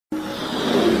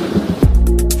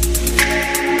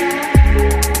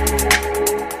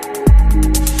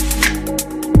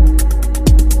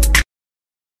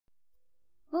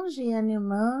energy and new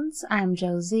moons. I'm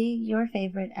Josie, your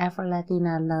favorite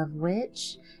Afro-Latina love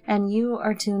witch, and you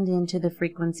are tuned into the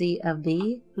frequency of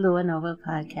the Lua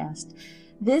podcast.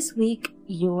 This week,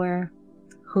 you're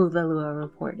who the Lua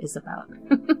Report is about.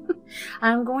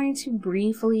 I'm going to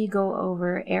briefly go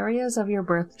over areas of your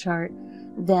birth chart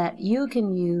that you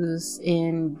can use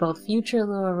in both future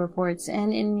Lua reports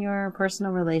and in your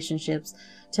personal relationships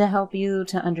to help you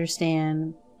to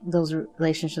understand those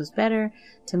relationships better,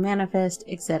 to manifest,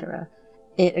 etc.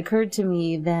 It occurred to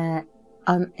me that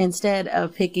instead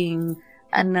of picking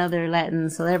another Latin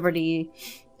celebrity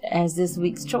as this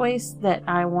week's choice, that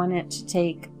I wanted to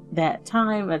take that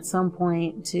time at some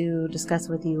point to discuss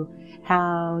with you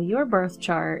how your birth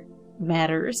chart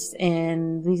matters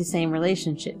in these same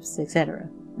relationships, etc.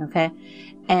 Okay?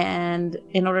 And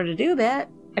in order to do that,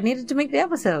 I needed to make the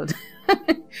episode.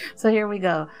 So here we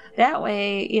go. That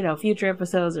way, future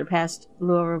episodes or past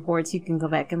Lua reports you can go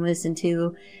back and listen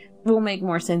to will make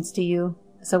more sense to you.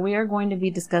 So we are going to be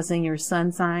discussing your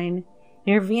sun sign,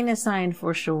 your Venus sign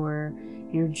for sure,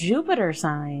 your Jupiter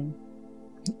sign,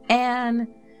 and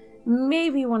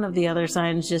maybe one of the other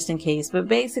signs just in case. But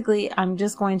basically, I'm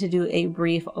just going to do a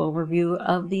brief overview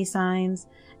of these signs.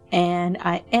 And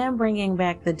I am bringing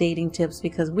back the dating tips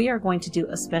because we are going to do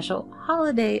a special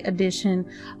holiday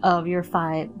edition of your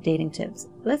 5 dating tips.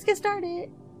 Let's get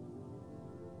started.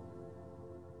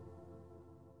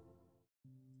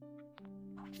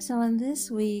 So in this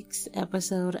week's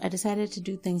episode, I decided to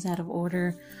do things out of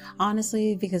order,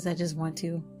 honestly, because I just want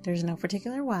to. There's no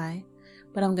particular why.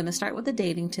 But I'm going to start with the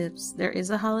dating tips. There is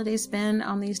a holiday spin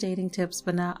on these dating tips,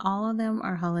 but not all of them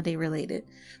are holiday related.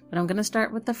 But I'm going to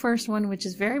start with the first one, which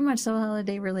is very much so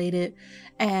holiday related.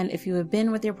 And if you have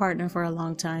been with your partner for a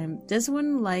long time, this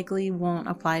one likely won't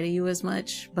apply to you as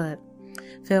much, but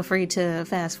feel free to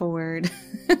fast forward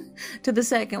to the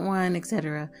second one,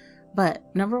 etc. But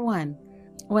number 1,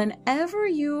 whenever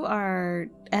you are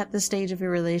at the stage of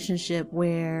your relationship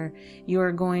where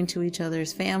you're going to each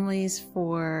other's families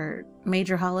for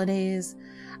major holidays,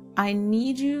 I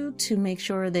need you to make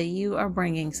sure that you are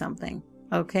bringing something,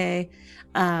 okay?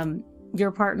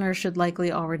 Your partner should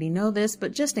likely already know this,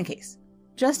 but just in case,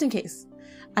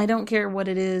 I don't care what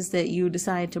it is that you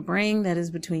decide to bring. That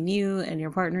is between you and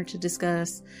your partner to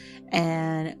discuss.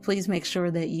 And please make sure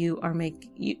that you are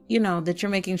that you're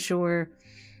making sure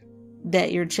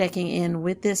that you're checking in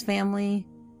with this family.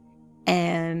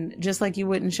 And just like you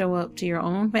wouldn't show up to your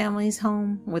own family's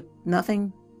home with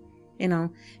nothing,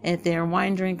 if they're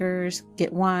wine drinkers,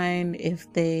 get wine.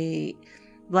 If they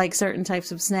like certain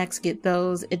types of snacks, get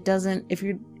those. It doesn't, if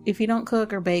you don't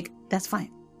cook or bake, that's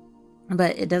fine.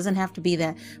 But it doesn't have to be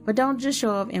that. But don't just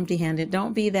show up empty handed.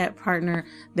 Don't be that partner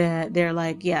that they're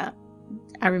like, yeah,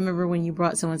 I remember when you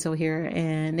brought so-and-so here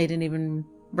and they didn't even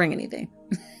bring anything.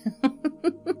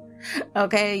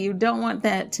 Okay, you don't want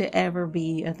that to ever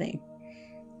be a thing.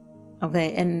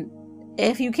 Okay, and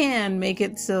if you can, make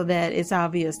it so that it's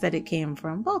obvious that it came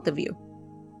from both of you.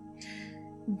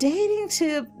 Dating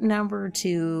tip number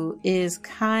 2 is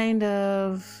kind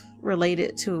of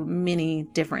related to many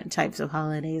different types of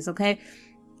holidays, okay?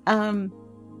 The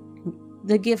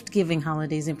gift-giving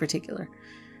holidays in particular.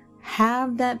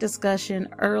 Have that discussion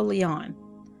early on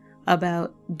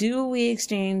about, do we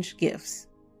exchange gifts?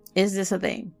 Is this a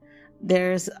thing?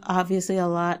 There's obviously a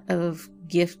lot of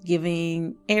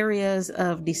gift-giving areas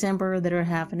of December that are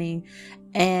happening.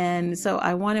 And so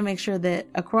I want to make sure that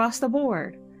across the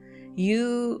board,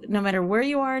 no matter where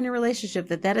you are in your relationship,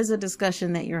 that is a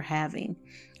discussion that you're having.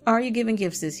 Are you giving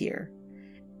gifts this year?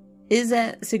 Is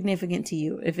that significant to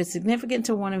you? If it's significant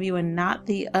to one of you and not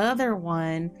the other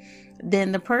one,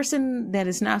 then the person that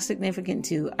is not significant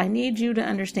to, I need you to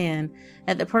understand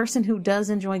that the person who does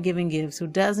enjoy giving gifts, who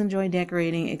does enjoy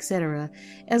decorating, etc.,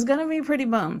 is going to be pretty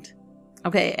bummed.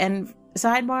 Okay, and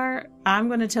sidebar, I'm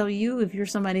going to tell you, if you're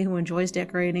somebody who enjoys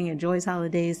decorating, enjoys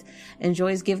holidays,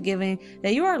 enjoys gift giving,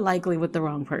 that you are likely with the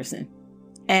wrong person.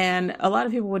 And a lot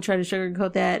of people would try to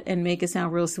sugarcoat that and make it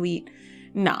sound real sweet.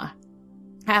 Nah.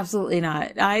 Absolutely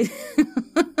not. I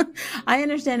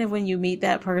understand if when you meet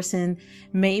that person,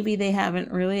 maybe they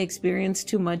haven't really experienced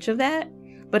too much of that.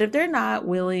 But if they're not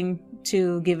willing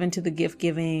to give into the gift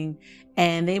giving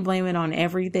and they blame it on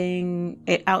everything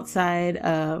outside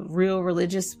of real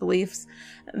religious beliefs,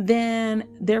 then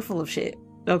they're full of shit.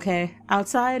 Okay?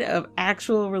 Outside of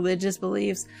actual religious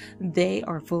beliefs, they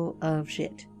are full of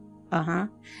shit.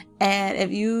 And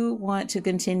if you want to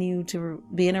continue to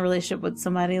be in a relationship with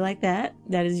somebody like that,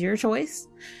 that is your choice.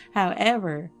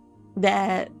 However,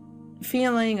 that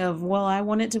feeling of, well, I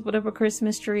wanted to put up a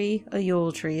Christmas tree, a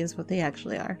Yule tree is what they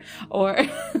actually are, or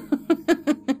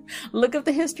Look up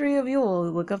the history of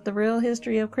Yule. Look up the real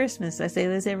history of Christmas. I say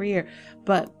this every year.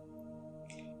 But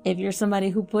if you're somebody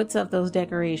who puts up those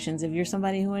decorations, if you're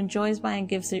somebody who enjoys buying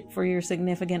gifts for your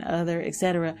significant other,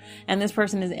 etc., and this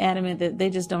person is adamant that they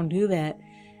just don't do that,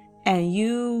 and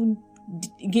you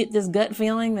get this gut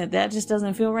feeling that that just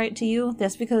doesn't feel right to you,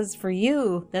 that's because for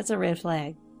you, that's a red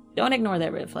flag. Don't ignore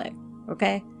that red flag,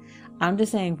 okay? I'm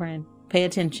just saying, friend, pay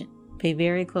attention. Pay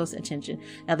very close attention.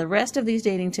 Now, the rest of these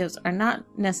dating tips are not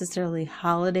necessarily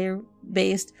holiday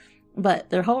based,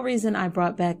 but the whole reason I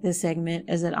brought back this segment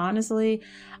is that honestly,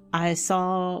 I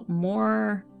saw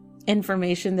more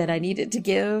information that I needed to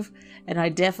give, and I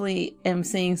definitely am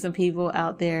seeing some people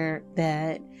out there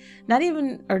that not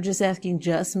even are just asking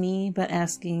just me, but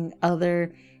asking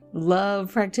other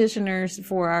love practitioners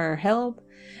for our help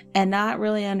and not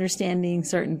really understanding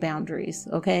certain boundaries.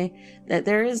 Okay, that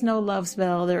there is no love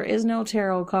spell, there is no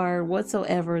tarot card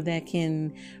whatsoever that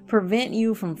can prevent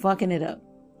you from fucking it up.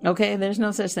 Okay, there's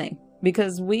no such thing,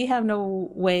 because we have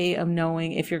no way of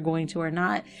knowing if you're going to or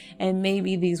not, and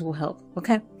maybe these will help.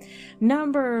 Okay,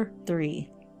 number 3,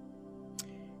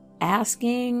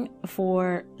 asking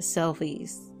for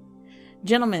selfies.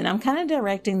 Gentlemen, I'm kind of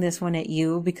directing this one at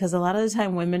you because a lot of the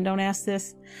time women don't ask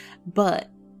this, but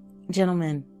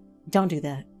gentlemen, don't do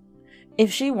that.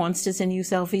 If she wants to send you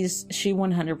selfies, she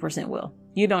 100% will.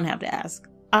 You don't have to ask.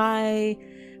 I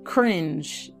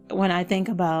cringe when I think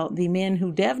about the men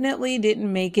who definitely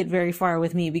didn't make it very far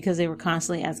with me because they were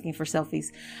constantly asking for selfies.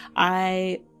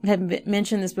 I have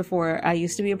mentioned this before. I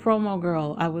used to be a promo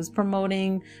girl. I was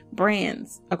promoting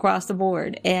brands across the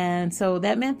board. And so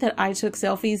that meant that I took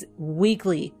selfies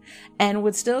weekly and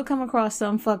would still come across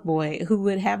some fuckboy who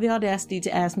would have the audacity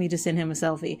to ask me to send him a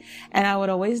selfie. And I would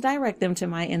always direct them to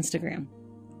my Instagram.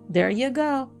 There you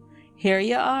go. Here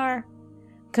you are.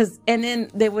 And then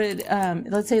they would,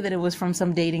 let's say that it was from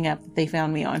some dating app that they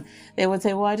found me on. They would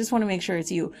say, well, I just want to make sure it's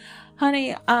you.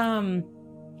 Honey,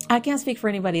 I can't speak for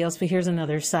anybody else, but here's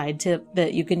another side tip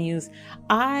that you can use.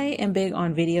 I am big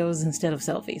on videos instead of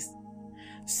selfies.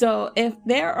 So if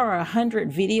there are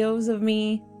 100 videos of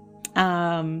me,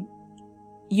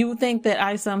 you think that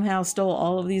I somehow stole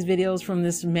all of these videos from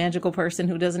this magical person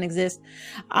who doesn't exist.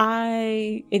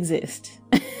 I exist.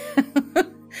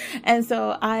 And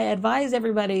so I advise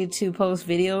everybody to post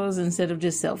videos instead of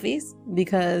just selfies,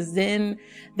 because then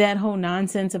that whole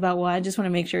nonsense about, well, I just want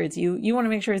to make sure it's you. You want to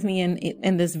make sure it's me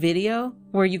in this video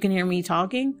where you can hear me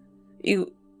talking.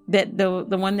 That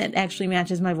the one that actually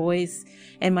matches my voice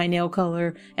and my nail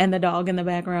color and the dog in the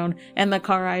background and the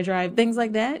car I drive, things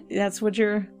like that. That's what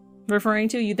you're referring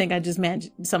to. You think I just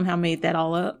somehow made that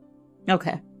all up?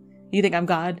 Okay. You think I'm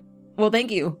God? Well, thank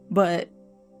you. But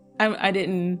I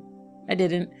didn't.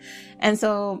 And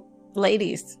so,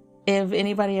 ladies, if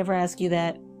anybody ever asks you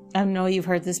that, I know you've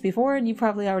heard this before and you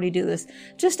probably already do this.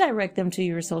 Just direct them to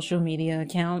your social media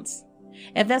accounts.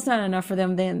 If that's not enough for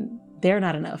them, then they're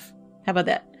not enough. How about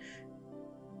that?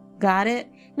 Got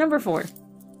it? Number 4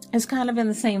 is kind of in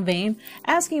the same vein.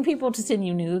 Asking people to send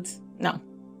you nudes. No.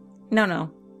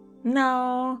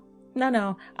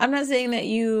 I'm not saying that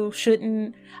you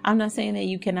shouldn't. I'm not saying that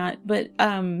you cannot, but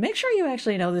make sure you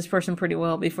actually know this person pretty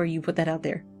well before you put that out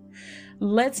there.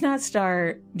 Let's not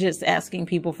start just asking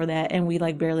people for that and we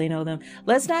like barely know them.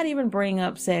 Let's not even bring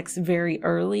up sex very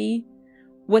early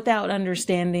without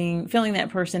filling that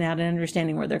person out and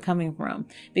understanding where they're coming from.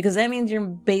 Because that means you're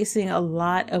basing a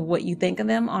lot of what you think of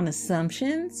them on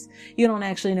assumptions. You don't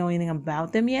actually know anything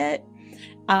about them yet.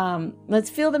 Let's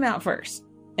feel them out first.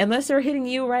 Unless they're hitting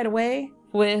you right away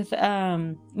with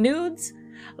nudes,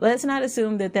 let's not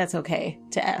assume that that's okay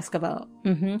to ask about.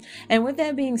 And with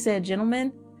that being said,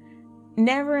 gentlemen,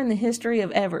 never in the history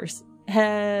of evers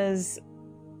has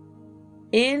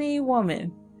any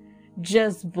woman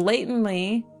just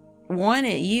blatantly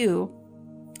wanted you,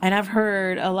 and I've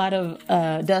heard a lot of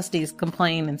Dusties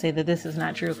complain and say that this is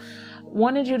not true,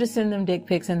 wanted you to send them dick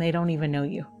pics and they don't even know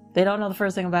you. They don't know the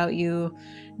first thing about you,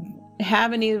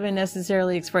 haven't even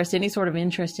necessarily expressed any sort of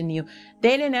interest in you.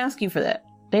 They didn't ask you for that.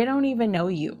 They don't even know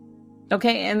you.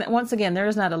 Okay. And once again, there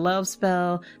is not a love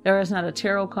spell. There is not a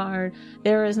tarot card.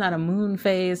 There is not a moon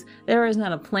phase. There is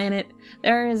not a planet.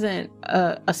 There isn't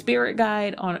a spirit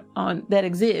guide on that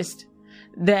exists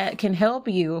that can help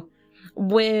you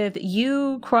with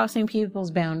you crossing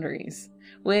people's boundaries,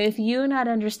 with you not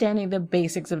understanding the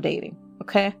basics of dating.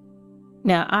 Okay.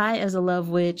 Now, I, as a love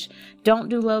witch, don't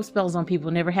do love spells on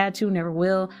people. Never had to, never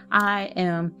will. I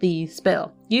am the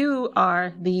spell. You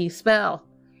are the spell.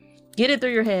 Get it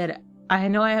through your head. I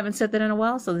know I haven't said that in a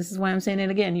while, so this is why I'm saying it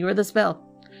again. You're the spell.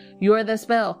 You're the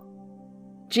spell.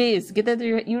 Jeez, get that through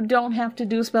your head. You don't have to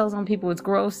do spells on people. It's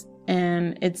gross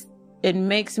and it's It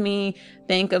makes me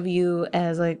think of you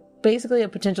as like basically a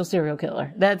potential serial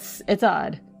killer. It's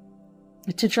odd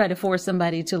to try to force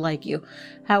somebody to like you.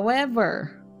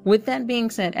 However, with that being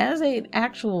said, as an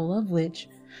actual love witch,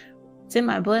 it's in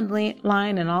my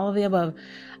bloodline and all of the above,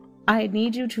 I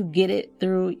need you to get it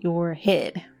through your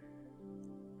head.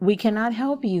 We cannot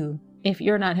help you if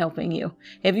you're not helping you.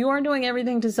 If you are doing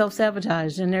everything to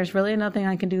self-sabotage, then there's really nothing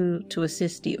I can do to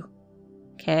assist you.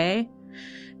 Okay?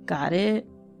 Got it?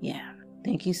 Yeah.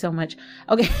 Thank you so much.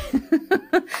 Okay.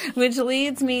 Which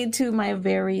leads me to my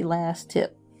very last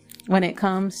tip when it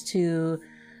comes to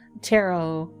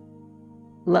tarot,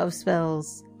 love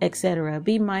spells, etc.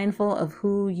 Be mindful of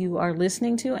who you are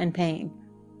listening to and paying.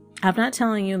 I'm not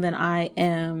telling you that I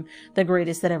am the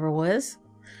greatest that ever was.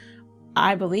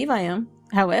 I believe I am.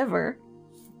 However,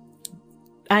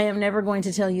 I am never going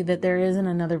to tell you that there isn't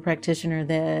another practitioner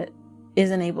that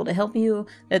isn't able to help you,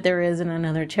 that there isn't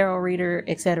another tarot reader,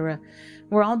 etc.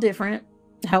 We're all different.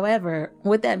 However,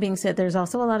 with that being said, there's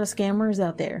also a lot of scammers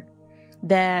out there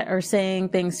that are saying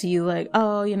things to you like,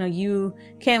 oh, you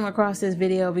came across this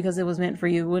video because it was meant for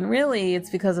you, when really it's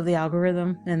because of the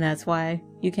algorithm and that's why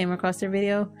you came across their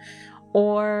video,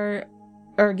 or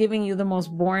giving you the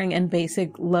most boring and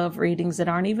basic love readings that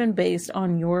aren't even based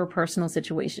on your personal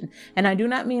situation. And I do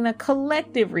not mean a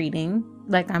collective reading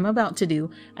like I'm about to do.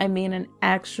 I mean an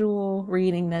actual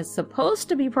reading that's supposed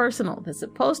to be personal, that's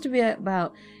supposed to be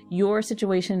about your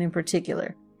situation in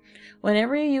particular.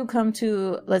 Whenever you come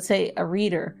to, let's say, a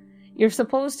reader, you're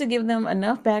supposed to give them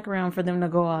enough background for them to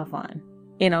go off on.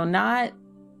 Not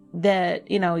that,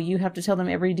 you have to tell them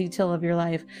every detail of your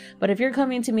life. But if you're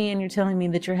coming to me and you're telling me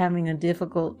that you're having a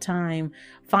difficult time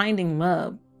finding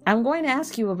love, I'm going to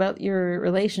ask you about your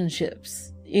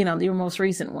relationships, your most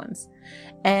recent ones.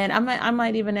 And I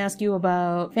might even ask you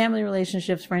about family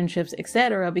relationships, friendships,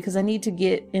 etc., because I need to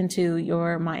get into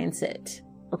your mindset.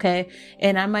 Okay.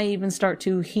 And I might even start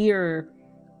to hear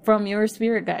from your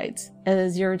spirit guides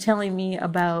as you're telling me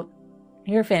about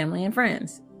your family and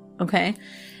friends. Okay.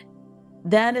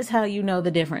 That is how you know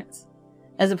the difference,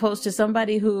 as opposed to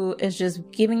somebody who is just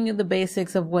giving you the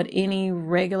basics of what any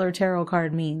regular tarot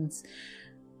card means.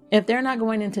 If they're not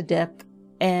going into depth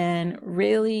and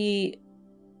really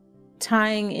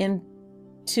tying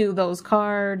into those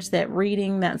cards, that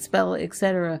reading, that spell,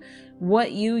 etc.,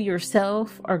 what you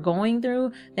yourself are going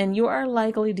through, then you are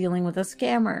likely dealing with a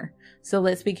scammer. So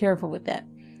let's be careful with that.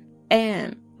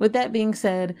 And with that being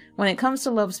said, when it comes to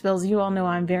love spells, you all know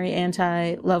I'm very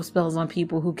anti-love spells on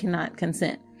people who cannot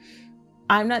consent.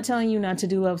 I'm not telling you not to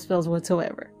do love spells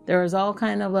whatsoever. There is all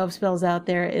kind of love spells out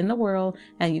there in the world,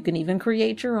 and you can even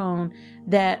create your own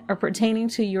that are pertaining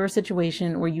to your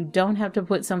situation where you don't have to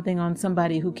put something on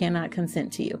somebody who cannot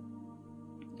consent to you.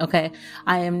 Okay,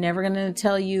 I am never going to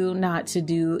tell you not to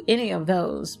do any of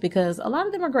those because a lot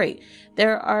of them are great.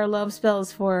 There are love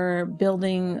spells for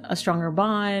building a stronger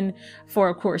bond, for,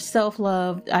 of course,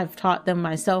 self-love. I've taught them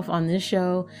myself on this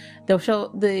show.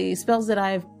 The spells that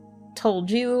I've told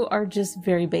you are just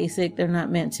very basic. They're not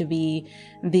meant to be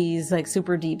these like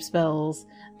super deep spells.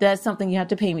 That's something you have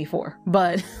to pay me for.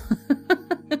 But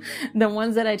the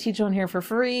ones that I teach on here for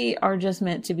free are just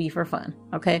meant to be for fun.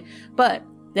 Okay, but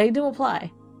they do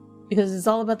apply, because it's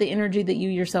all about the energy that you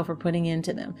yourself are putting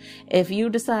into them. If you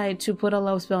decide to put a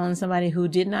love spell on somebody who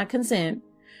did not consent,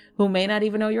 who may not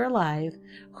even know you're alive,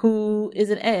 who is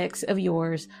an ex of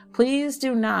yours, please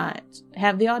do not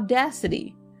have the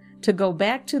audacity to go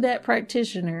back to that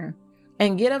practitioner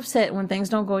and get upset when things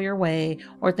don't go your way,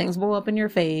 or things blow up in your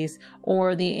face,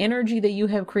 or the energy that you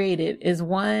have created is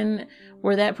one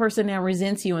where that person now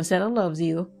resents you instead of loves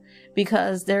you,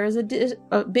 because there is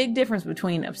a big difference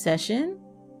between obsession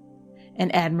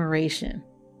and admiration.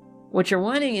 What you're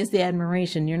wanting is the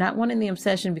admiration. You're not wanting the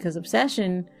obsession, because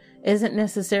obsession isn't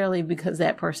necessarily because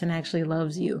that person actually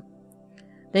loves you.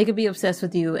 They could be obsessed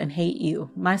with you and hate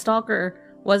you. My stalker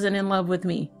wasn't in love with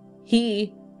me.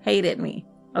 He hated me.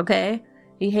 Okay?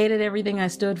 He hated everything I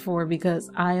stood for, because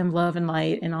I am love and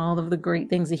light and all of the great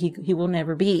things that he will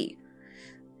never be.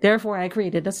 Therefore, I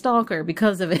created a stalker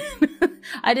because of it.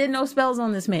 I didn't know spells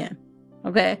on this man.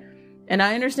 Okay? And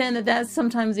I understand that that's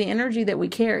sometimes the energy that we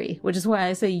carry, which is why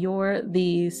I say you're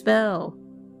the spell.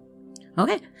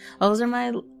 Okay, those are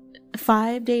my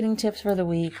 5 dating tips for the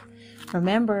week.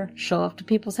 Remember, show up to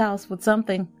people's house with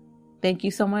something. Thank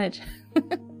you so much.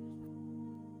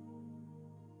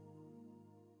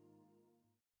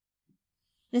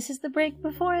 This is the break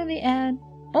before the ad.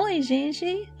 Oi,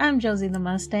 gente! I'm Josie the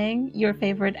Mustang, your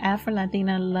favorite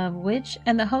Afro-Latina love witch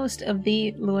and the host of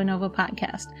the Lua Nova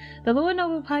podcast. The Lua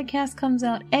Nova podcast comes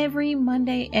out every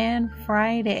Monday and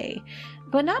Friday.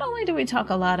 But not only do we talk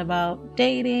a lot about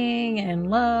dating and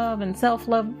love and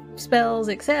self-love spells,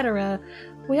 etc.,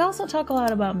 we also talk a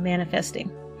lot about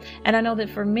manifesting. And I know that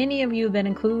for many of you, that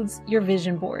includes your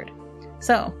vision board.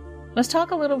 So let's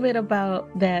talk a little bit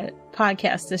about that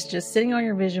podcast that's just sitting on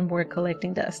your vision board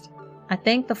collecting dust. I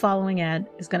think the following ad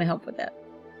is going to help with that.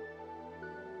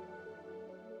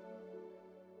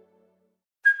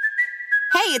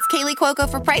 Hey, it's Kaylee Cuoco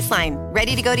for Priceline.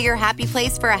 Ready to go to your happy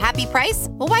place for a happy price?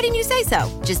 Well, why didn't you say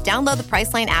so? Just download the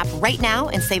Priceline app right now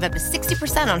and save up to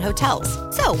 60% on hotels.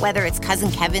 So whether it's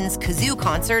Cousin Kevin's Kazoo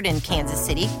Concert in Kansas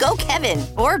City, go Kevin,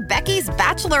 or Becky's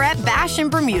Bachelorette Bash in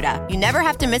Bermuda, you never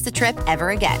have to miss a trip ever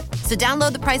again. So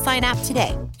download the Priceline app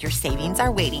today. Your savings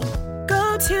are waiting.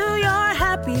 Go to your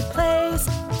happy place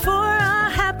for a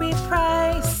happy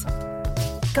price.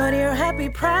 Go to your happy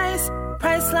price,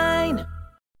 Priceline.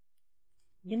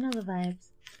 You know the vibes.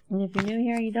 And if you're new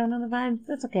here and you don't know the vibes,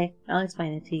 that's okay. I'll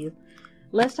explain it to you.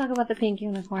 Let's talk about the pink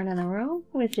unicorn in the room,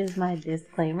 which is my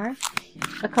disclaimer.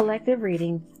 A collective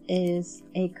reading is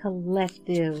a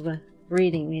collective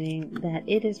reading, meaning that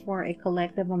it is for a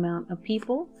collective amount of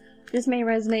people. This may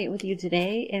resonate with you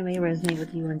today. It may resonate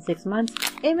with you in 6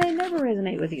 months. It may never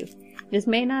resonate with you. This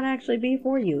may not actually be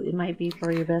for you. It might be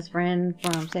for your best friend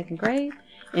from 2nd grade.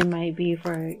 It might be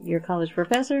for your college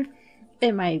professor.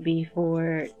 It might be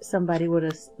for somebody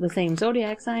with the same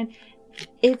zodiac sign.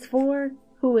 It's for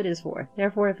who it is for.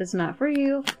 Therefore, if it's not for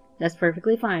you, that's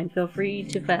perfectly fine. Feel free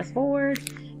to fast forward,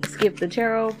 skip the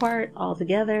tarot part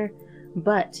altogether.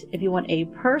 But if you want a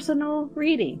personal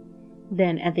reading,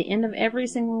 then at the end of every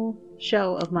single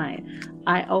show of mine,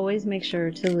 I always make sure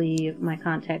to leave my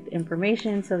contact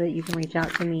information so that you can reach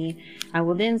out to me. I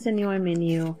will then send you a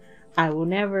menu. I will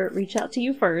never reach out to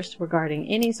you first regarding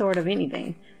any sort of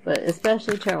anything, but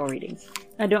especially tarot readings.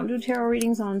 I don't do tarot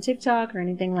readings on TikTok or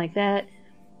anything like that.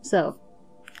 So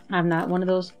I'm not one of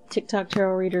those TikTok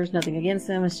tarot readers. Nothing against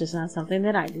them. It's just not something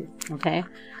that I do. Okay.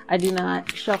 I do not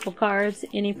shuffle cards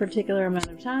any particular amount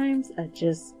of times. I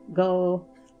just go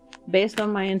based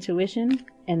on my intuition.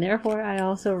 And therefore I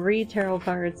also read tarot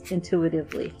cards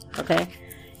intuitively. Okay.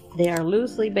 They are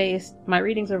loosely based, my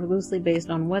readings are loosely based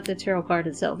on what the tarot card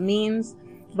itself means,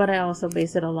 but I also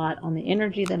base it a lot on the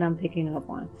energy that I'm picking up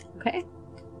on. Okay?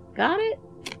 Got it?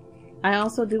 I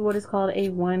also do what is called a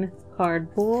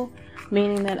 1-card pull,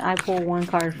 meaning that I pull 1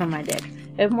 card from my deck.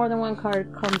 If more than 1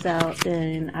 card comes out,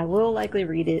 then I will likely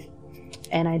read it,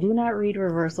 and I do not read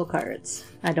reversal cards.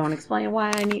 I don't explain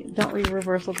why I don't read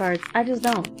reversal cards. I just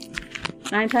don't.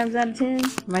 9 times out of 10,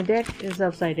 my deck is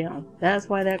upside down. That's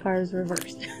why that card is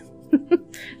reversed.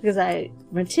 Because I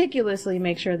meticulously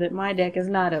make sure that my deck is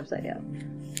not upside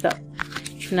down. So,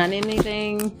 not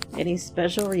any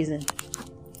special reason.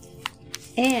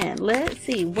 And let's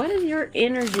see, what is your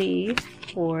energy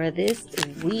for this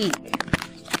week?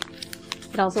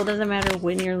 It also doesn't matter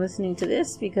when you're listening to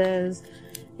this, because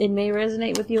it may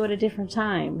resonate with you at a different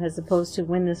time as opposed to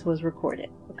when this was recorded.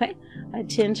 Okay? I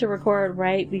tend to record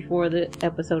right before the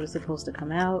episode is supposed to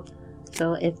come out.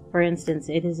 So if, for instance,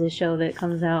 it is a show that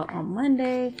comes out on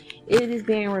Monday, it is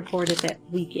being recorded that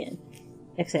weekend,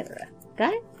 etc.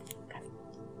 Got it? Got it.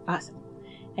 Awesome.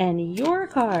 And your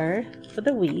card for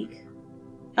the week.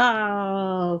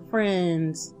 Oh,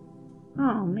 friends.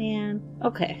 Oh, man.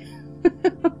 Okay.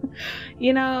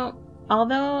 You know,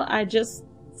 although I just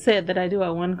said that I do a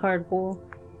 1-card pull,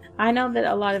 I know that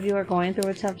a lot of you are going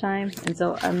through a tough time, and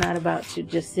so I'm not about to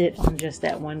just sit on just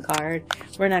that 1 card.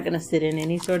 We're not going to sit in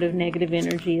any sort of negative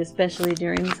energy, especially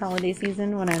during this holiday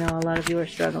season when I know a lot of you are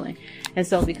struggling. And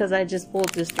so because I just pulled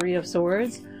this 3 of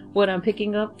Swords, what I'm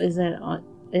picking up is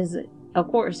of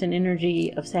course, an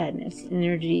energy of sadness,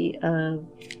 energy of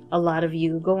a lot of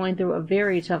you going through a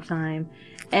very tough time.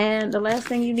 And the last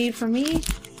thing you need from me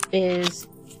is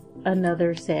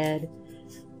another sad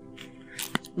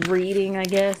reading, I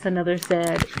guess, another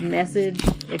sad message,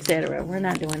 etc. We're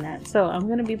not doing that. So I'm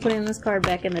going to be putting this card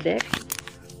back in the deck,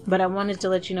 but I wanted to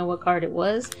let you know what card it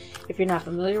was. If you're not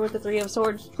familiar with the 3 of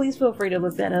Swords, please feel free to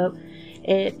look that up.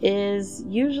 It is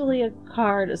usually a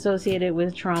card associated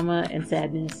with trauma and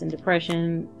sadness and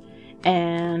depression,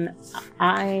 and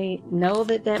I know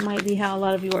that that might be how a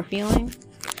lot of you are feeling,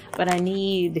 but I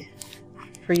need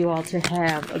for you all to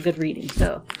have a good reading.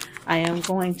 So I am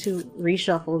going to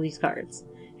reshuffle these cards,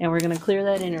 and we're going to clear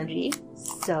that energy.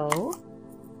 So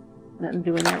I'm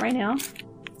doing that right now.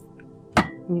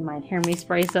 You might hear me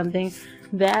spray something.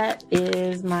 That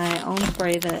is my own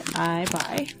spray that I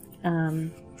buy.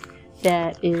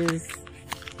 That is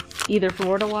either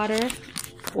Florida water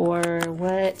or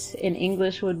what in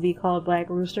English would be called black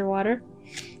rooster water.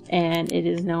 and it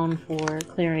is known for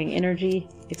clearing energy,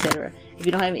 etc. If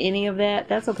you don't have any of that,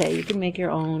 that's okay. You can make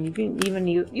your own. You can even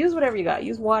use whatever you got.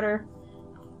 Use water,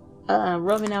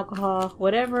 rubbing alcohol,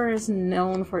 whatever is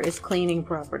known for its cleaning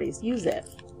properties. Use that.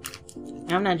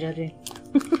 I'm not judging.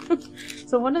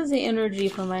 So what is the energy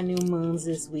for my new moons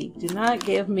this week? Do not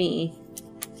give me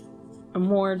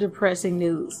more depressing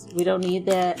news. We don't need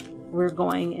that. We're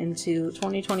going into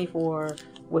 2024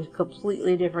 with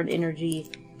completely different energy.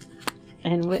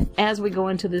 And as we go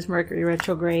into this Mercury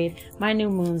retrograde, my new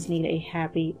moons need a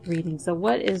happy reading. So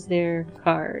what is their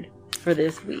card for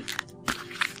this week?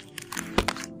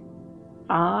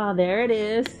 Ah, there it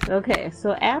is. Okay,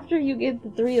 so after you get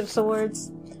the Three of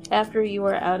Swords, after you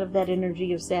are out of that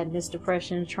energy of sadness,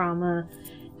 depression, trauma,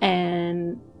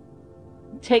 and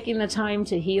taking the time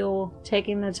to heal,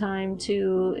 taking the time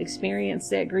to experience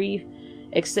that grief,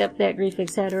 accept that grief,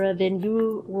 etc., then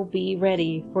you will be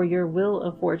ready for your Wheel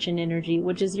of Fortune energy,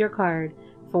 which is your card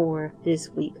for this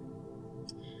week.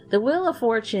 The Wheel of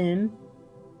Fortune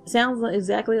sounds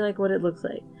exactly like what it looks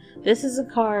like. This is a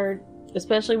card,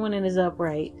 especially when it is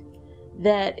upright,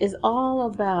 that is all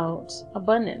about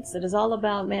abundance. It is all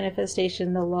about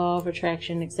manifestation, the law of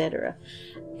attraction, etc.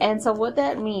 And so what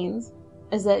that means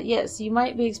is that, yes, you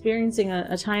might be experiencing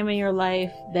a time in your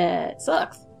life that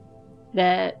sucks.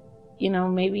 That,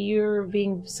 maybe you're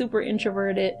being super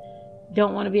introverted,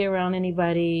 don't want to be around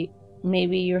anybody.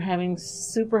 Maybe you're having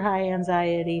super high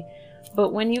anxiety.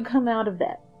 But when you come out of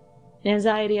that,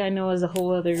 anxiety I know is a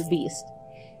whole other beast.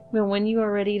 But when you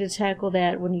are ready to tackle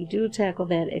that, when you do tackle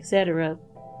that, etc.,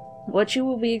 what you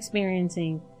will be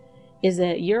experiencing is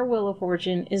that your Wheel of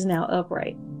Fortune is now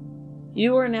upright.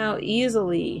 You are now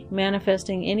easily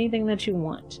manifesting anything that you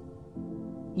want.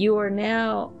 You are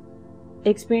now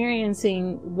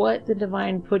experiencing what the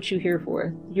divine put you here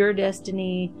for. Your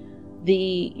destiny,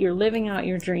 you're living out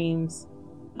your dreams,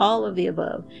 all of the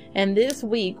above. And this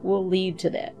week will lead to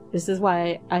that. This is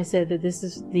why I said that this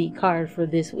is the card for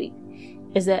this week.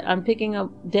 Is that I'm picking up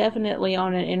definitely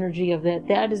on an energy of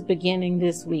that is beginning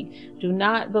this week. Do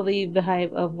not believe the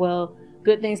hype of, well,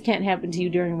 good things can't happen to you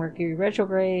during Mercury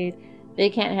retrograde. They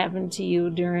can't happen to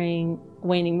you during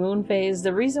waning moon phase.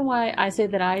 The reason why I say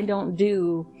that I don't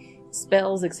do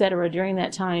spells, etc. during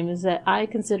that time is that I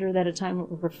consider that a time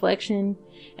of reflection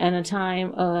and a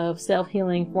time of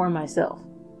self-healing for myself.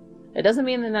 It doesn't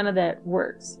mean that none of that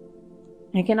works.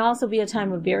 It can also be a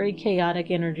time of very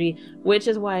chaotic energy, which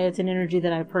is why it's an energy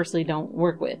that I personally don't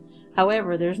work with.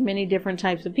 However, there's many different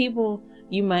types of people.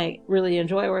 You might really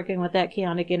enjoy working with that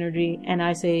chaotic energy, and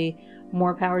I say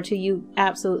more power to you.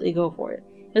 Absolutely go for it.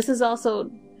 This is also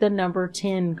the number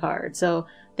 10 card. So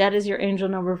that is your angel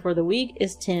number for the week,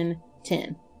 is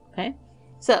 1010. Okay?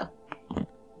 So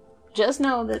just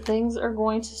know that things are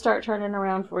going to start turning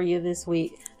around for you this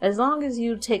week, as long as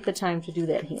you take the time to do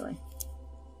that healing.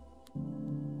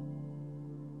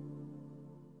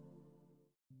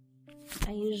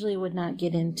 I usually would not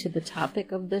get into the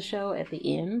topic of the show at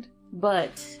the end,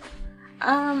 but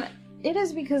it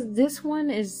is because this one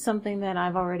is something that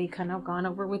I've already kind of gone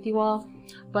over with you all,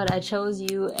 but I chose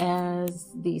you as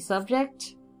the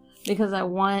subject because I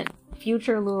want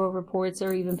future Lua reports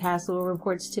or even past Lua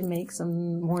reports to make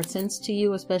some more sense to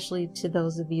you, especially to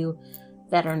those of you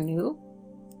that are new.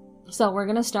 So we're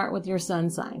going to start with your sun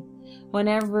sign.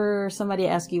 Whenever somebody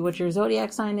asks you what your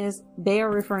zodiac sign is, they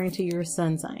are referring to your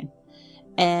sun sign.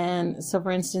 And so,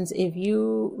 for instance, if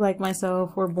you, like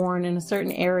myself, were born in a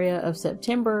certain area of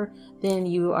September, then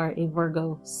you are a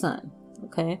Virgo sun.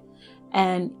 Okay.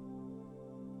 And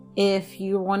if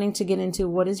you're wanting to get into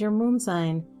what is your moon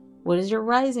sign, what is your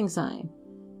rising sign,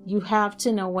 you have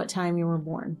to know what time you were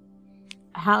born.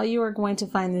 How you are going to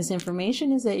find this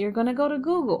information is that you're going to go to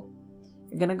Google.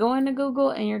 You're going to go into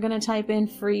Google and you're going to type in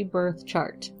free birth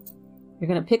chart. You're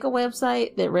going to pick a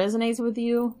website that resonates with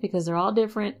you because they're all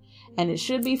different and it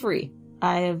should be free.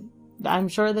 I'm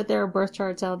sure that there are birth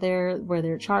charts out there where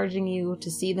they're charging you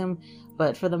to see them.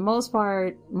 But for the most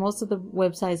part, most of the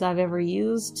websites I've ever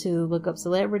used to look up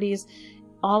celebrities,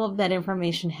 all of that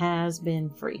information has been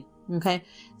free. Okay.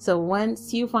 So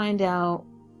once you find out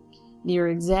your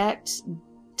exact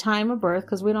time of birth,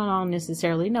 because we don't all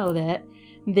necessarily know that,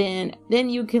 then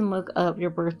you can look up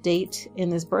your birth date in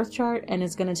this birth chart and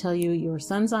it's going to tell you your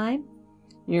sun sign,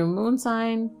 your moon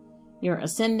sign, your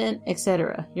ascendant,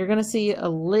 etc. You're going to see a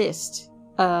list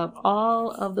of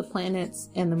all of the planets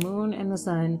and the moon and the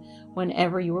sun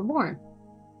whenever you were born.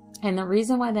 And the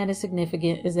reason why that is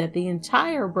significant is that the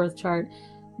entire birth chart,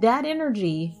 that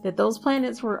energy that those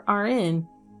planets are in,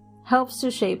 helps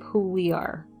to shape who we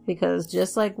are. Because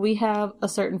just like we have a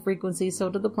certain frequency,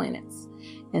 so do the planets.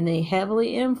 And they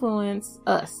heavily influence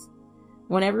us.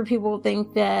 Whenever people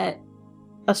think that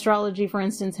astrology, for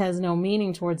instance, has no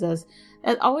meaning towards us,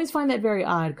 I always find that very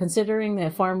odd, considering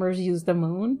that farmers use the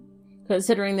moon,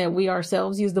 considering that we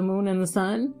ourselves use the moon and the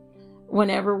sun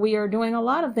whenever we are doing a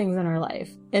lot of things in our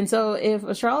life. And so if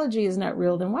astrology is not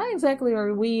real, then why exactly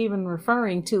are we even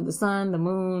referring to the sun, the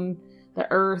moon,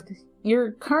 the earth?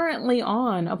 You're currently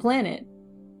on a planet.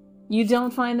 You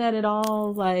don't find that at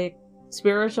all like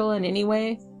spiritual in any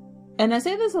way? And I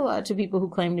say this a lot to people who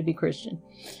claim to be Christian,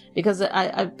 because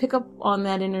I pick up on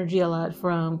that energy a lot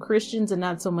from Christians and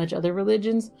not so much other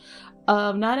religions,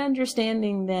 of not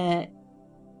understanding that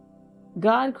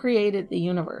God created the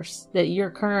universe that you're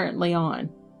currently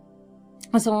on.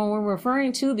 And so when we're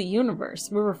referring to the universe,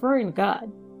 we're referring to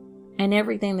God and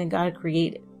everything that God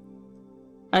created.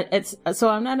 So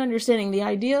I'm not understanding the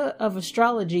idea of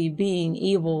astrology being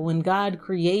evil when God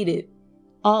created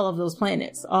all of those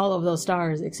planets, all of those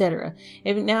stars, etc.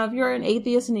 If you're an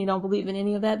atheist and you don't believe in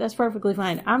any of that, that's perfectly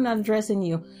fine. I'm not addressing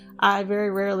you. I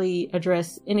very rarely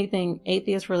address anything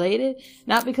atheist related,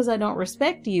 not because I don't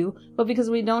respect you, but because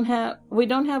we don't have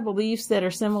beliefs that are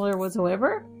similar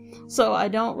whatsoever. So I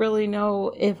don't really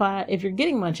know if you're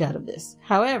getting much out of this.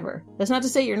 However, that's not to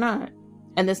say you're not.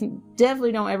 And this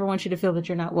definitely don't ever want you to feel that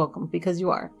you're not welcome, because you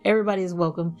are. Everybody is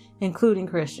welcome, including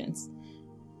Christians.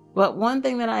 But one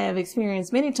thing that I have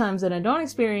experienced many times that I don't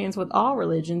experience with all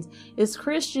religions is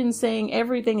Christians saying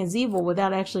everything is evil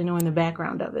without actually knowing the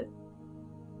background of it.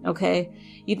 Okay?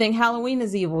 You think Halloween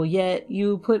is evil, yet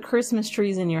you put Christmas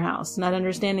trees in your house, not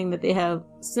understanding that they have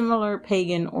similar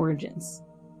pagan origins.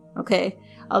 Okay?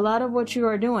 A lot of what you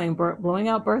are doing, blowing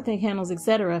out birthday candles,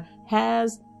 etc.,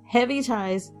 has heavy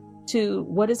ties to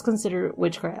what is considered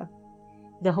witchcraft.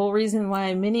 The whole reason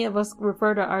why many of us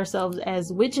refer to ourselves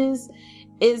as witches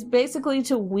is basically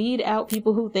to weed out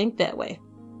people who think that way.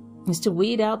 Is to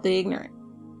weed out the ignorant.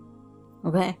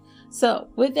 Okay? So,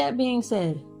 with that being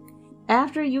said,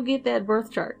 after you get that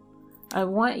birth chart, I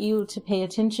want you to pay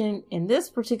attention in this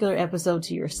particular episode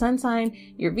to your sun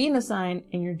sign, your Venus sign,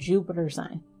 and your Jupiter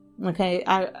sign. Okay,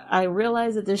 I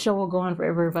realize that this show will go on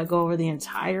forever if I go over the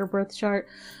entire birth chart,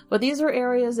 but these are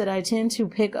areas that I tend to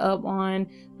pick up on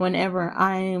whenever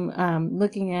I'm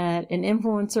looking at an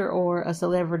influencer or a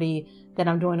celebrity that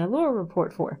I'm doing a Lua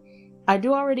Report for. I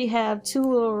do already have 2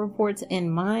 Lua Reports in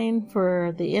mind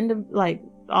for the end of,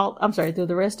 through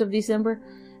the rest of December.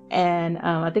 And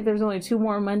I think there's only 2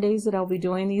 more Mondays that I'll be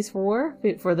doing these for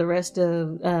the rest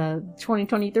of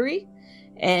 2023.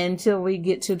 Until we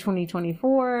get to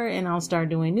 2024, and I'll start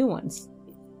doing new ones.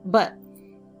 But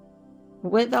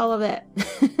with all of that,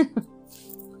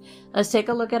 let's take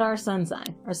a look at our sun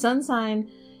sign. Our sun sign,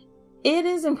 it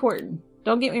is important.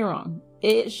 Don't get me wrong.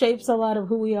 It shapes a lot of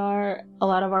who we are, a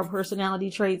lot of our personality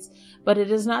traits, but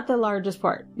it is not the largest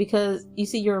part, because you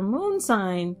see, your moon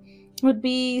sign would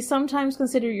be sometimes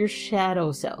considered your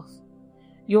shadow self.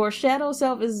 Your shadow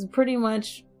self is pretty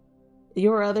much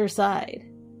your other side.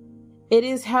 It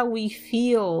is how we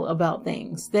feel about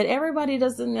things that everybody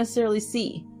doesn't necessarily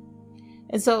see.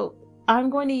 And so I'm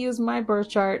going to use my birth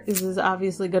chart. This is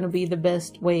obviously going to be the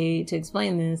best way to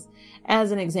explain this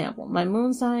as an example. My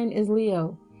moon sign is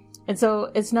Leo. And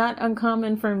so it's not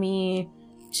uncommon for me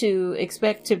to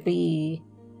expect to be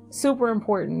super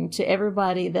important to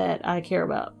everybody that I care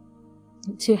about.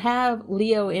 To have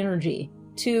Leo energy.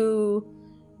 To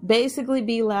basically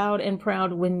be loud and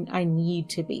proud when I need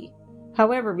to be.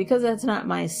 However, because that's not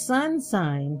my sun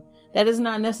sign, that is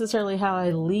not necessarily how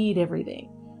I lead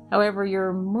everything. However,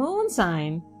 your moon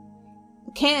sign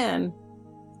can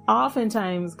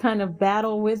oftentimes kind of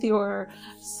battle with your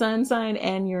sun sign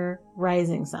and your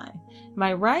rising sign.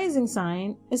 My rising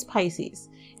sign is Pisces.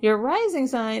 Your rising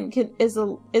sign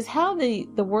is how the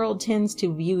world tends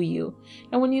to view you.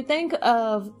 And when you think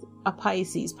of a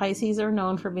Pisces are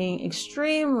known for being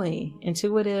extremely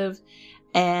intuitive,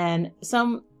 and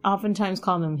some oftentimes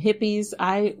call them hippies.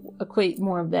 I equate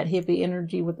more of that hippie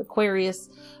energy with Aquarius,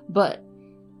 but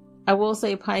I will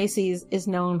say Pisces is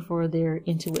known for their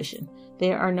intuition.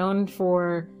 They are known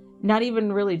for not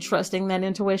even really trusting that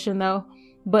intuition though,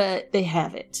 but they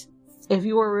have it. If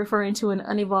you were referring to an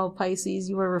unevolved Pisces,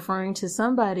 you were referring to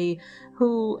somebody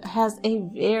who has a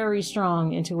very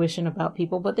strong intuition about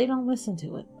people, but they don't listen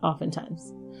to it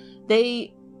oftentimes.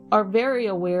 They are very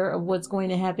aware of what's going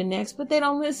to happen next, but they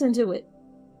don't listen to it.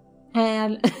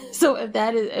 And so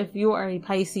if you are a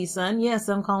Pisces sun, yes,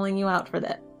 I'm calling you out for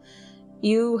that.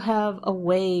 You have a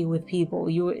way with people.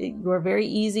 You are very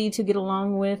easy to get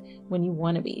along with when you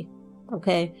want to be.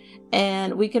 Okay.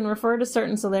 And we can refer to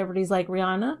certain celebrities like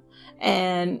Rihanna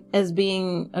and as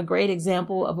being a great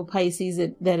example of a Pisces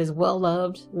that is well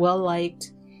loved, well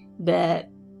liked, that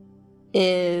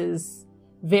is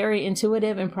very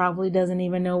intuitive and probably doesn't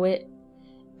even know it,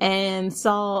 and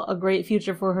saw a great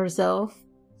future for herself.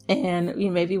 And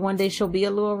maybe one day she'll be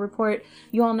a Lua Report.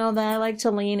 You all know that I like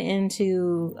to lean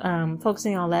into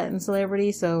focusing on Latin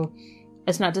celebrity. So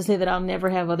it's not to say that I'll never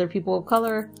have other people of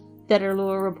color that are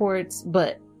Lua Reports,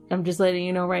 but I'm just letting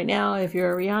you know right now, if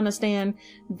you're a Rihanna stan,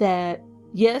 that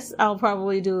yes, I'll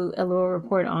probably do a Lua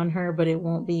Report on her, but it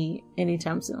won't be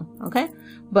anytime soon. Okay.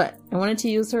 But I wanted to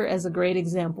use her as a great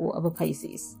example of a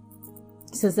Pisces,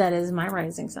 since that is my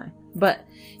rising sign. But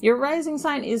your rising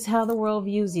sign is how the world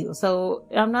views you. So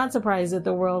I'm not surprised that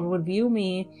the world would view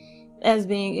me as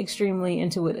being extremely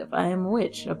intuitive. I am a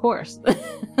witch, of course.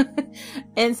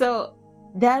 And so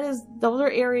those are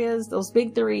areas, those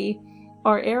big three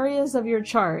are areas of your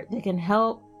chart that can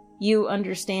help you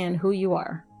understand who you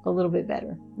are a little bit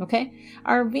better. Okay.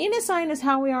 Our Venus sign is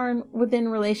how we are within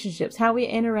relationships, how we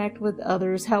interact with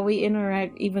others, how we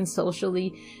interact even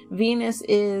socially. Venus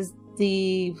is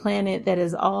the planet that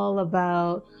is all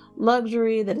about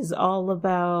luxury, that is all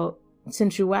about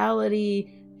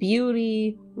sensuality,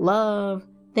 beauty, love.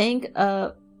 Think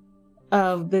of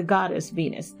the goddess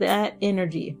Venus, that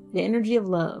energy, the energy of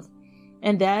love.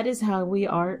 And that is how we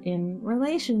are in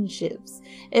relationships.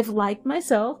 If, like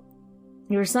myself,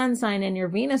 your sun sign and your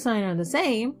Venus sign are the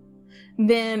same,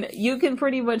 then you can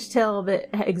pretty much tell that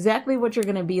exactly what you're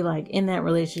going to be like in that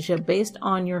relationship based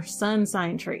on your sun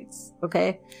sign traits.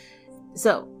 Okay.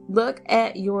 So look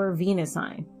at your Venus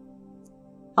sign.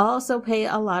 Also pay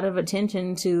a lot of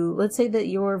attention to, let's say that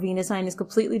your Venus sign is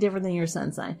completely different than your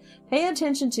sun sign. Pay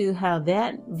attention to how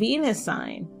that Venus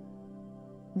sign,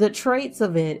 the traits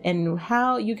of it, and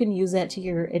how you can use that to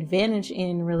your advantage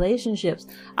in relationships.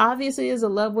 Obviously, as a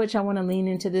love witch, I want to lean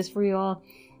into this for you all.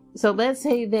 So let's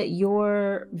say that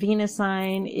your Venus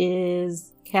sign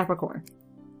is Capricorn.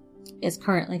 It's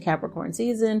currently Capricorn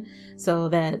season. So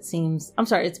that seems, I'm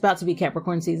sorry, it's about to be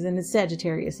Capricorn season. It's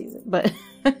Sagittarius season, but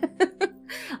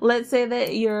let's say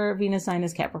that your Venus sign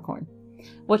is Capricorn.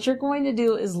 What you're going to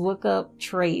do is look up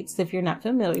traits, if you're not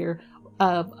familiar,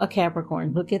 of a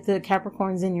Capricorn. Look at the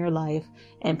Capricorns in your life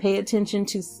and pay attention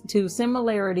to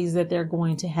similarities that they're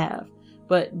going to have,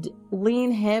 but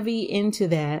lean heavy into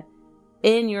that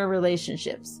in your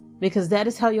relationships, because that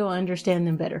is how you'll understand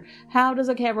them better. How does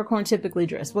a Capricorn typically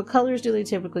dress? What colors do they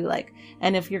typically like?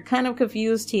 And if you're kind of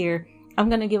confused here, I'm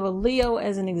going to give a Leo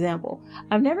as an example.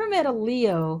 I've never met a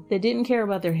Leo that didn't care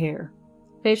about their hair,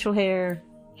 facial hair,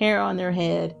 hair on their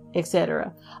head,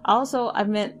 etc. Also, I've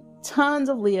met tons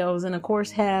of Leos, and of course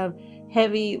have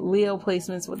heavy Leo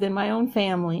placements within my own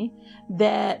family,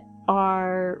 that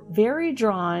are very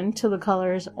drawn to the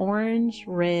colors orange,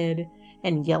 red,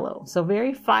 and yellow. So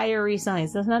very fiery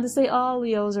signs. That's not to say all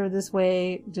Leos are this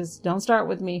way. Just don't start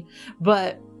with me.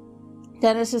 But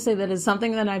that is to say that is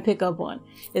something that I pick up on,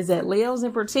 is that Leos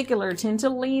in particular tend to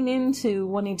lean into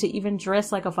wanting to even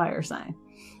dress like a fire sign.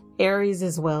 Aries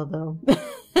as well, though.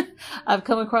 I've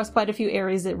come across quite a few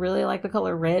Aries that really like the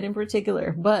color red in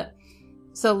particular. But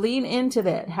so lean into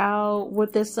that. How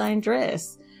would this sign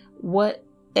dress? What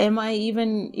am I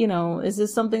even, is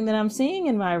this something that I'm seeing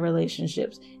in my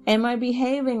relationships? Am I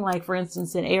behaving like, for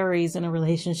instance, an Aries in a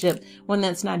relationship when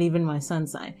that's not even my sun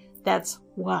sign? That's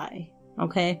why.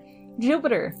 Okay.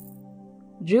 Jupiter,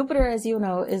 as you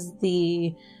know, is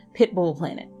the Pitbull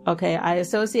planet. Okay. I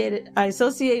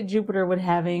associate Jupiter with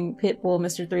having Pitbull,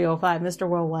 Mr. 305, Mr.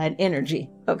 Worldwide energy.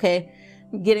 Okay.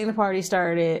 Getting the party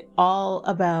started, all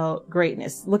about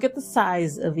greatness. Look at the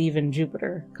size of even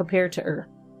Jupiter compared to Earth.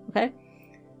 Okay.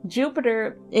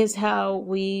 Jupiter is how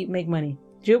we make money.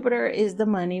 Jupiter is the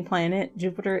money planet.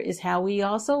 Jupiter is how we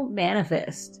also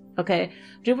manifest. Okay.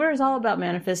 Jupiter is all about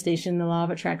manifestation, the law of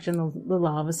attraction, the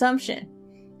law of assumption.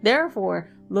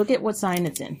 Therefore, look at what sign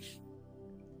it's in.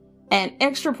 And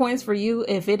extra points for you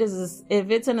if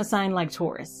it's in a sign like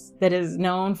Taurus, that is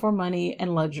known for money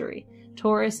and luxury.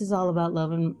 Taurus is all about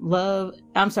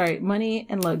money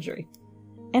and luxury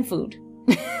and food.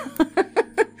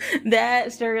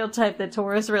 That stereotype that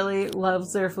Taurus really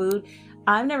loves their food.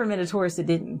 I've never met a Taurus that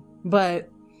didn't,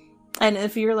 and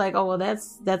if you're like, oh, well,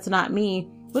 that's not me,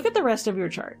 look at the rest of your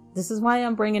chart. This is why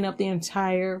I'm bringing up the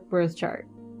entire birth chart.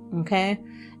 Okay.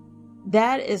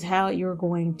 That is how you're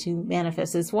going to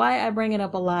manifest. It's why I bring it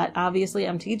up a lot. Obviously,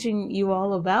 I'm teaching you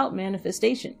all about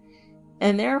manifestation.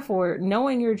 And therefore,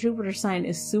 knowing your Jupiter sign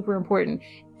is super important.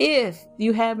 If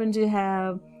you happen to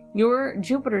have your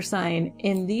Jupiter sign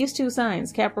in these two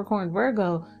signs, Capricorn,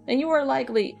 Virgo, then you are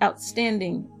likely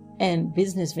outstanding in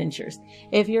business ventures.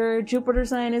 If your Jupiter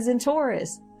sign is in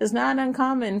Taurus, it's not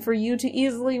uncommon for you to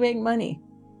easily make money.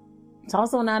 It's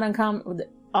also not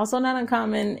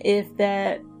uncommon if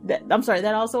that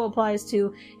that also applies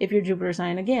to if your Jupiter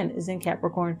sign, again, is in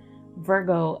Capricorn,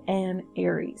 Virgo, and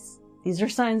Aries. These are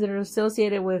signs that are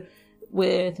associated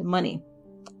with money,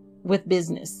 with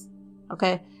business.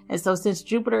 Okay. And so since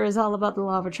Jupiter is all about the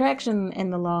law of attraction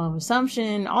and the law of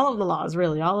assumption, all of the laws,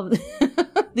 really, all of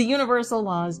the universal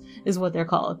laws is what they're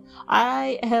called.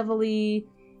 I heavily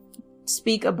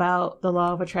speak about the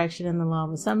law of attraction and the law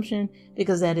of assumption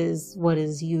because that is what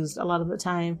is used a lot of the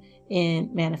time in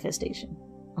manifestation.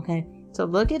 Okay. So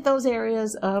look at those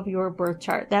areas of your birth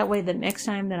chart. That way, the next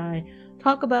time that I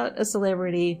talk about a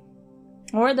celebrity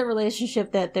or the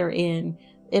relationship that they're in,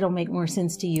 it'll make more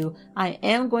sense to you. I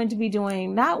am going to be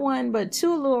doing not one, but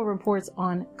 2 Lua reports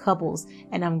on couples.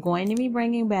 And I'm going to be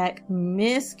bringing back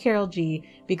Miss Carol G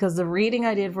because the reading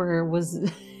I did for her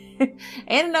was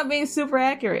ended up being super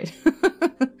accurate.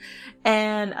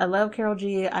 And I love Carol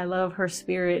G. I love her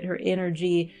spirit, her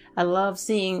energy. I love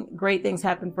seeing great things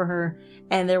happen for her.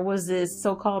 And there was this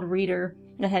so-called reader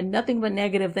that had nothing but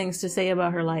negative things to say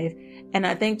about her life. And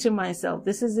I think to myself,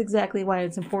 this is exactly why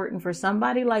it's important for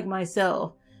somebody like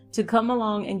myself to come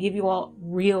along and give you all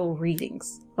real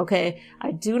readings. Okay.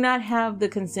 I do not have the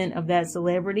consent of that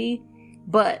celebrity,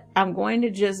 but I'm going to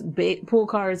just pull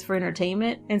cards for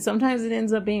entertainment. And sometimes it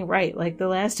ends up being right. Like the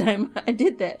last time I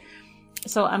did that.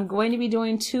 So I'm going to be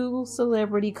doing 2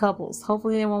 celebrity couples.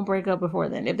 Hopefully they won't break up before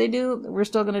then. If they do, we're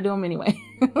still going to do them anyway.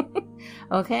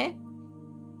 Okay.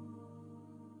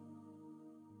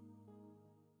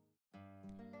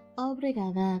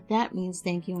 Obrigada. That means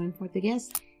thank you in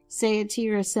Portuguese. Say it to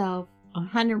yourself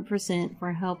 100%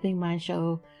 for helping my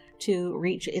show to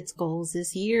reach its goals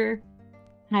this year.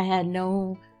 I had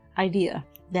no idea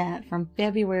that from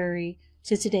February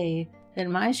to today that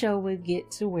my show would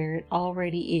get to where it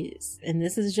already is. And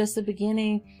this is just the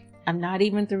beginning. I'm not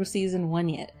even through season 1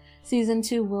 yet. Season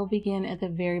 2 will begin at the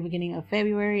very beginning of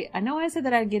February. I know I said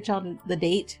that I'd get y'all the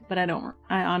date, but I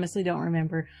honestly don't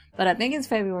remember. But I think it's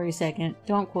February 2nd.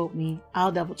 Don't quote me.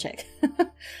 I'll double check.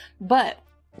 But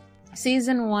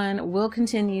season 1 will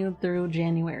continue through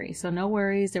January. So no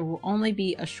worries. There will only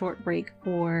be a short break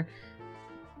for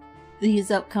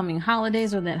these upcoming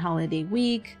holidays or that holiday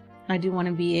week. I do want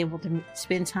to be able to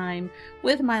spend time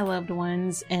with my loved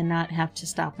ones and not have to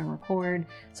stop and record.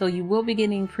 So you will be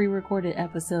getting pre-recorded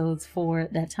episodes for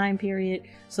that time period.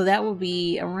 So that will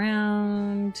be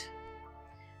around,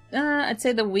 I'd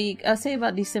say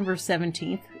about December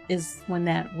 17th is when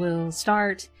that will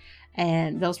start.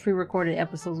 And those pre-recorded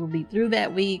episodes will be through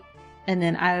that week. And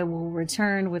then I will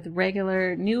return with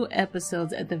regular new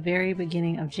episodes at the very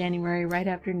beginning of January, right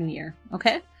after New Year.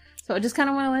 Okay? So I just kind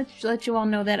of want to let you all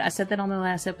know that. I said that on the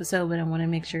last episode, but I want to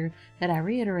make sure that I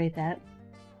reiterate that.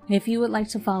 If you would like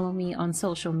to follow me on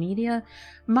social media,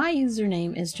 my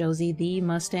username is Josie the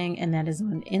Mustang, and that is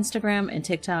on Instagram and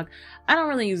TikTok. I don't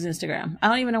really use Instagram. I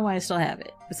don't even know why I still have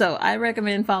it. So I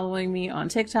recommend following me on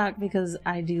TikTok because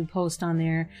I do post on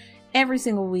there every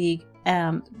single week,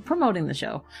 promoting the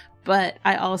show. But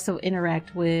I also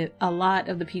interact with a lot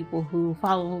of the people who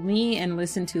follow me and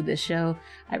listen to this show.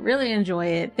 I really enjoy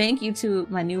it. Thank you to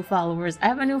my new followers. I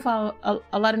have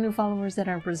a lot of new followers that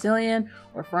are Brazilian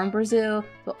or from Brazil.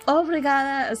 So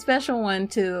obrigada, a special one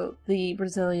to the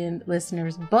Brazilian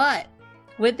listeners. But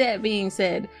with that being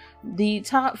said, the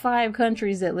top 5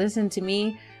 countries that listen to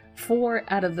me, 4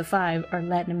 out of the 5 are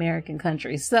Latin American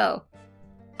countries. So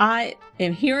I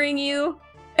am hearing you.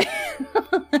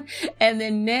 And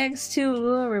then next 2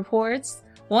 Lua reports,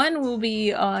 one will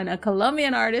be on a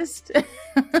Colombian artist,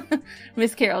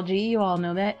 Miss Carol G. You all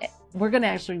know that. We're going to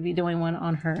actually be doing one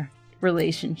on her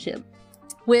relationship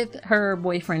with her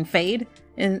boyfriend Fade.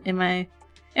 Am I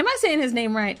saying his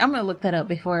name right? I'm going to look that up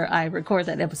before I record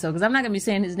that episode because I'm not going to be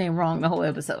saying his name wrong the whole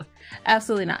episode.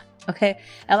 Absolutely not. Okay.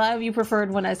 A lot of you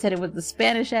preferred when I said it with the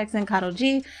Spanish accent, Carol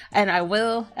G, and I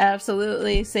will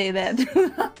absolutely say that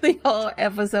throughout the whole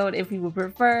episode if you would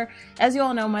prefer. As you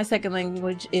all know, my second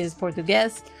language is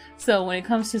Portuguese. So when it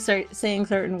comes to saying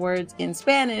certain words in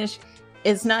Spanish,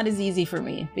 it's not as easy for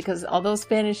me because although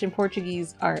Spanish and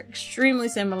Portuguese are extremely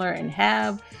similar and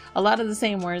have a lot of the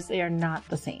same words, they are not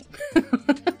the same.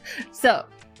 So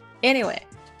anyway,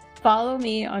 follow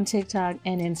me on TikTok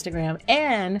and Instagram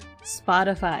and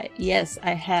Spotify. Yes,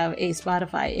 I have a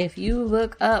Spotify. If you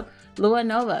look up Lua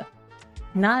Nova,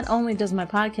 not only does my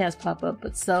podcast pop up,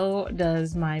 but so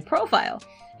does my profile.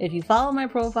 If you follow my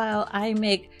profile, I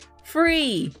make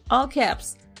free, all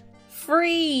caps,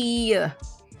 free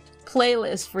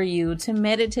playlist for you to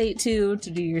meditate to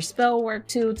do your spell work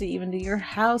to even do your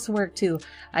housework to.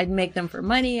 I'd make them for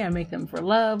money, I make them for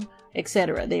love,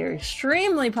 etc. They are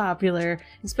extremely popular,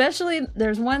 especially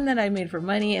there's one that I made for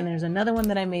money and there's another one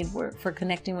that I made for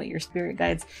connecting with your spirit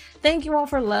guides. Thank you all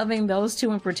for loving those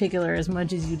two in particular as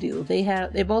much as you do.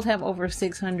 They both have over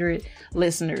 600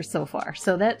 listeners so far.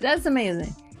 So that's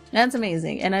amazing. That's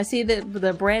amazing. And I see that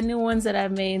the brand new ones that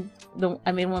I've made,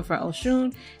 I made one for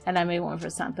Oshun and I made one for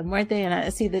Santa Muerte, and I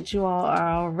see that you all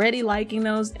are already liking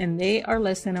those and they are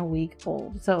less than a week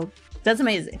old. So that's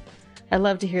amazing. I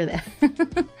love to hear that.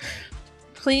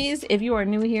 Please, if you are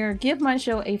new here, give my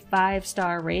show a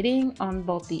 5-star rating on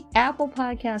both the Apple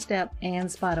Podcast app and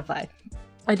Spotify.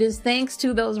 It is thanks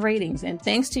to those ratings and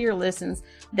thanks to your listens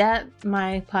that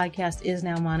my podcast is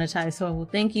now monetized. So I will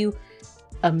thank you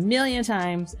a million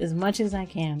times as much as I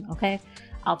can. Okay.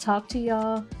 I'll talk to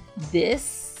y'all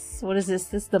what is this?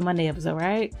 This is the Monday episode,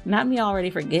 right? Not me already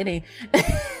forgetting.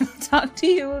 Talk to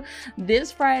you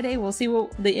this Friday. We'll see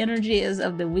what the energy is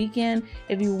of the weekend.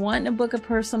 If you want to book a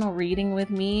personal reading with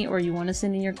me or you want to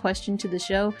send in your question to the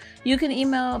show, you can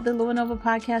email the Lua Nova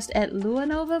Podcast at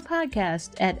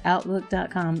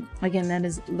luanovapodcast@outlook.com. Again, that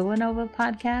is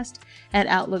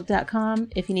luanovapodcast@outlook.com.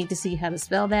 If you need to see how to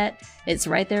spell that, it's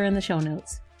right there in the show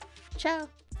notes. Ciao.